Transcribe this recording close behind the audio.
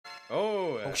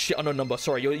Oh shit, unknown number.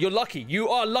 Sorry, you're lucky. You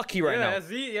are lucky right now.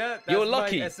 See, that's you're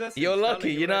lucky. You're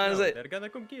lucky. You know what I'm saying? They're gonna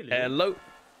come kill you. Hello.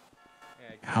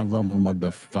 Hello,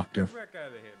 motherfucker.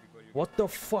 What the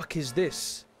fuck is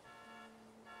this?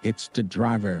 It's the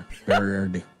driver,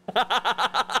 bird.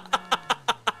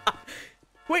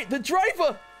 Wait, the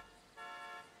driver.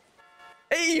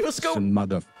 Hey, what's going?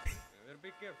 Mother. Be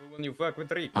careful when you fuck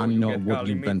with Rico. I know what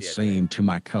you've been saying to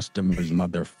my customers,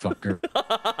 motherfucker.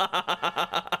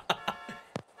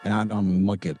 And I don't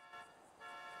like it.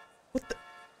 What the?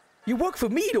 You work for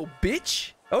me, though,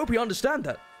 bitch. I hope you understand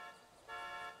that.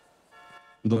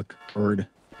 Look, bird.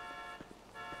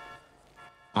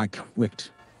 I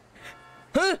quit.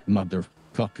 Huh?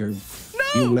 Motherfucker.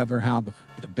 No! You'll never have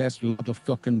the best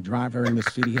motherfucking driver in the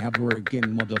city ever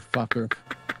again, motherfucker.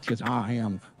 Because I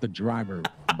am the driver,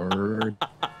 bird.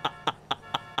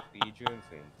 Pigeon's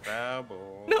in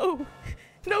trouble. No.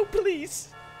 No, please.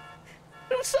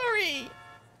 I'm sorry.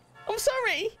 I'm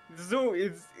sorry. So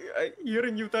it's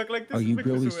hearing you talk like this. Are you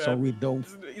really sorry, though?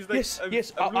 It's like,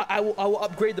 Yes. I will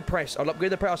upgrade the price. I'll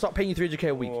upgrade the price. I'll start paying you 300k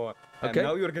a week. Oh, okay. And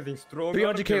now you're getting stronger.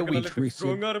 300k a week.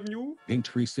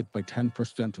 Increase it by 10%,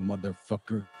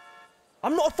 motherfucker.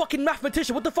 I'm not a fucking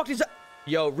mathematician. What the fuck is that?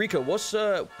 Yo, Rico, what's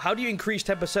how do you increase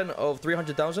 10% of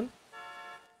 300,000?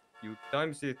 You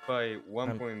times it by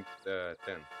 1.10.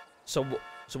 So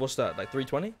what's that? Like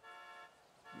 320?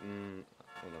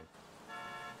 Hold on.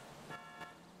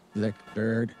 Look,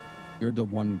 bird, you're the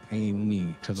one paying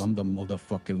me because I'm the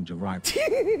motherfucking driver.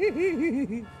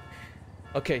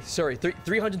 Okay, sorry.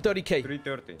 330k.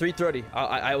 330. 330.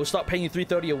 I will start paying you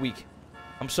 330 a week.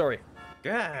 I'm sorry.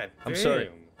 God I'm damn.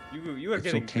 sorry. You are It's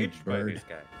getting okay, bitched by bird. this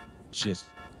guy. Just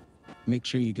make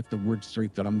sure you get the word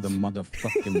straight that I'm the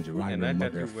motherfucking driver, And I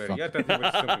thought you were something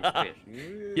special.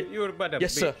 You were but a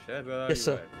Yes, bitch. sir. That's what Yes, you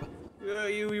sir. are.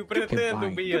 You pretend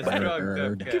to be a strong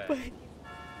tough guy. Goodbye.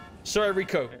 Sorry,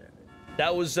 Rico.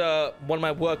 That was one of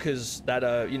my workers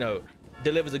that you know,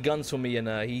 delivers the guns for me, and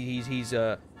he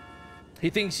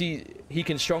thinks he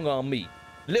can strong arm me.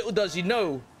 Little does he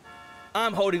know,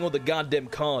 I'm holding all the goddamn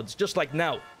cards, just like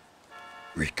now.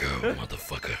 Rico,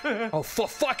 motherfucker. Oh, for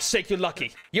fuck's sake, you're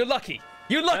lucky. You're lucky.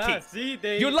 You're lucky. See,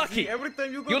 you're lucky. See, every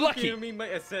time you go you're to lucky. kill me, my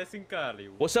assassin Carly.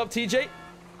 What's up, TJ?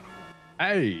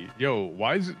 Hey, yo,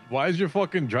 why is your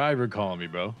fucking driver calling me,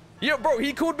 bro? Yo, bro,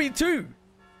 he called me too.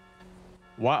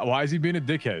 Why is he being a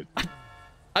dickhead?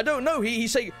 I don't know.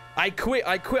 He's saying, I quit.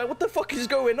 What the fuck is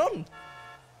going on?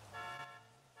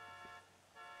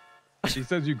 He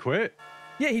says you quit?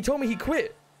 Yeah, he told me he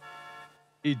quit.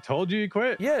 He told you he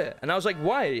quit? Yeah, and I was like,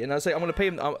 why? And I was like, I'm gonna pay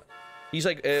him. He's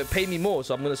like, pay me more,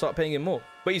 so I'm gonna start paying him more.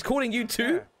 But he's calling you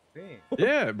too?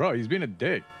 Yeah, bro, he's being a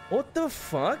dick. What the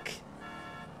fuck?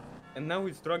 And now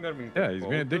he's strong arming. Yeah, he's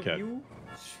being a dickhead.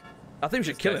 I think we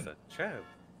should kill him. Child.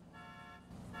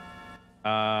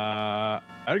 I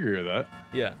agree with that.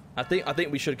 Yeah, I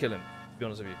think we should kill him. To be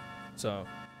honest with you. So.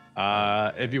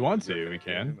 If you want to, we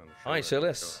can. All right, so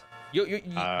let's. You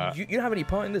don't have any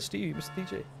part in this, do you, Mr.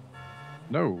 DJ?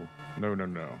 No.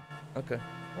 Okay.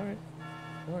 All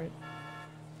right.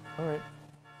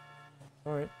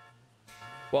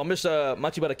 Well, I'm just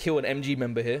Machi about to kill an MG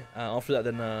member here. After that,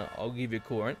 then I'll give you a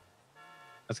call, all right?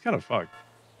 That's kind of fucked.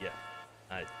 Yeah.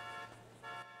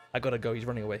 I gotta go. He's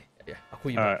running away. Yeah, I'll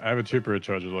call you All back. right, I have a trooper in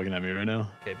charge looking at me right now.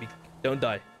 Okay, don't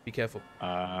die. Be careful.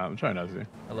 I'm trying not to.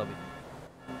 I love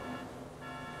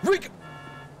you.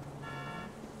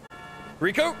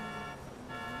 Rico!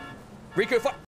 Rico, fuck!